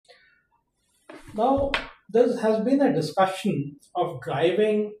Now, there has been a discussion of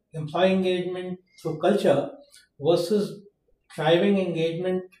driving employee engagement through culture versus driving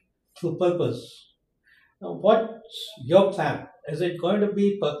engagement through purpose. Now, what's your plan? Is it going to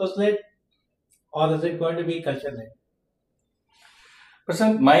be purpose led or is it going to be culture led?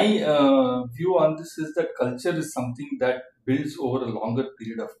 Prashant, my view on this is that culture is something that builds over a longer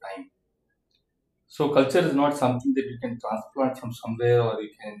period of time. So, culture is not something that you can transplant from somewhere or you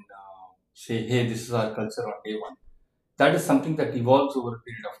can say, hey, this is our culture on day one. That is something that evolves over a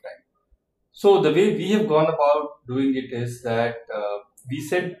period of time. So, the way we have gone about doing it is that we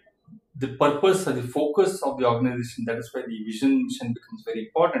said the purpose or the focus of the organization, that is why the vision mission becomes very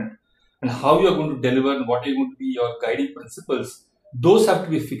important, and how you are going to deliver and what are going to be your guiding principles, those have to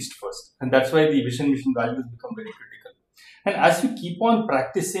be fixed first, and that's why the vision mission values become very critical. And as we keep on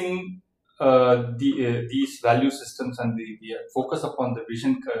practicing these value systems and the focus upon the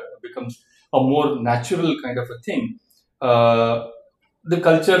vision becomes a more natural kind of a thing, uh, the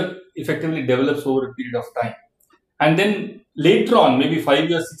culture effectively develops over a period of time. And then later on, maybe 5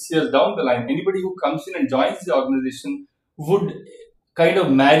 years, 6 years down the line, anybody who comes in and joins the organization would kind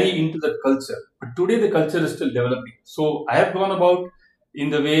of marry into that culture. But today, the culture is still developing. So I have gone about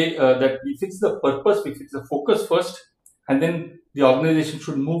in the way that we fix the purpose, we fix the focus first, and then the organization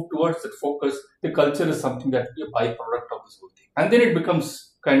should move towards that focus. The culture is something that will be a byproduct of this whole thing. And then it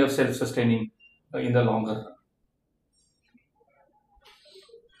becomes kind of self sustaining in the longer run.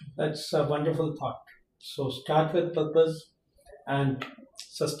 That's a wonderful thought. So, start with purpose and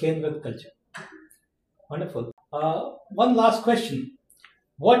sustain with culture. Wonderful. One last question.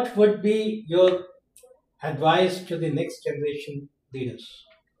 What would be your advice to the next generation leaders?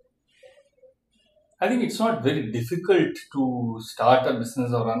 I think it's not very difficult to start a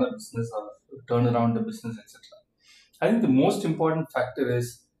business or run a business or turn around a business, etc. I think the most important factor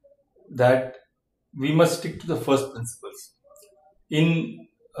is that we must stick to the first principles. In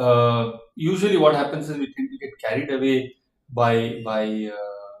usually, what happens is we tend to get carried away by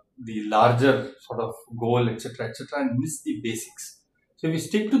the larger sort of goal, etc., and miss the basics. So, if we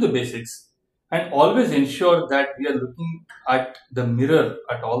stick to the basics and always ensure that we are looking at the mirror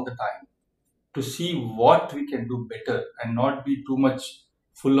at all the time to see what we can do better and not be too much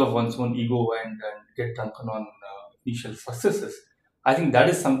full of one's own ego and get drunken on initial successes. I think that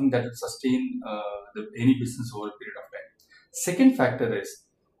is something that will sustain any business over a period of time. Second factor is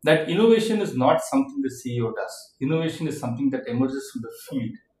that innovation is not something the CEO does. Innovation is something that emerges from the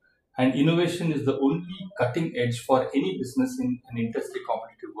field, and innovation is the only cutting edge for any business in an intensely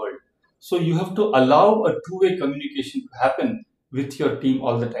competitive world. So you have to allow a two-way communication to happen with your team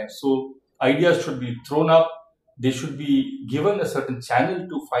all the time. So ideas should be thrown up. They should be given a certain channel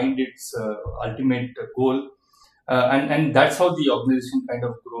to find its ultimate goal, and that's how the organization kind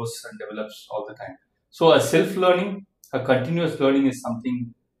of grows and develops all the time. So a self-learning, a continuous learning is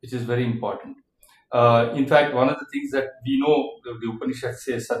something which is very important. In fact, one of the things that we know, the Upanishad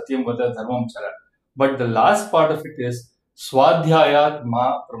says, Satyam Vada Dharmam Chara. But the last part of it is Swadhyayat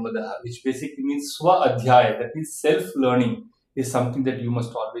Ma Pramadaha, which basically means Swa Adhyaya, that means self learning is something that you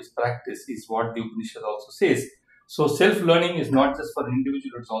must always practice, is what the Upanishad also says. So, self learning is not just for an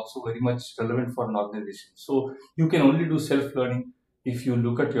individual, it's also very much relevant for an organization. So, you can only do self learning if you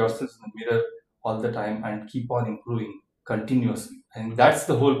look at yourself in the mirror all the time and keep on improving continuously. And that's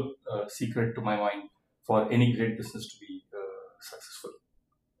the whole secret to my mind for any great business to be successful.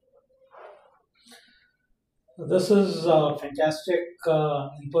 This is fantastic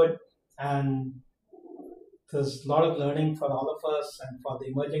input, and there's a lot of learning for all of us and for the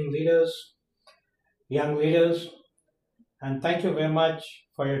emerging leaders, young leaders. And thank you very much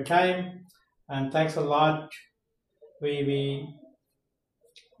for your time. And thanks a lot. We, we,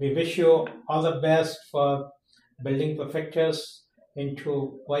 we wish you all the best for building Perfectus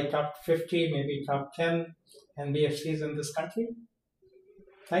into Y top 50, maybe top 10 NBFCs in this country.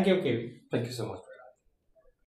 Thank you, Kiwi. Thank you so much.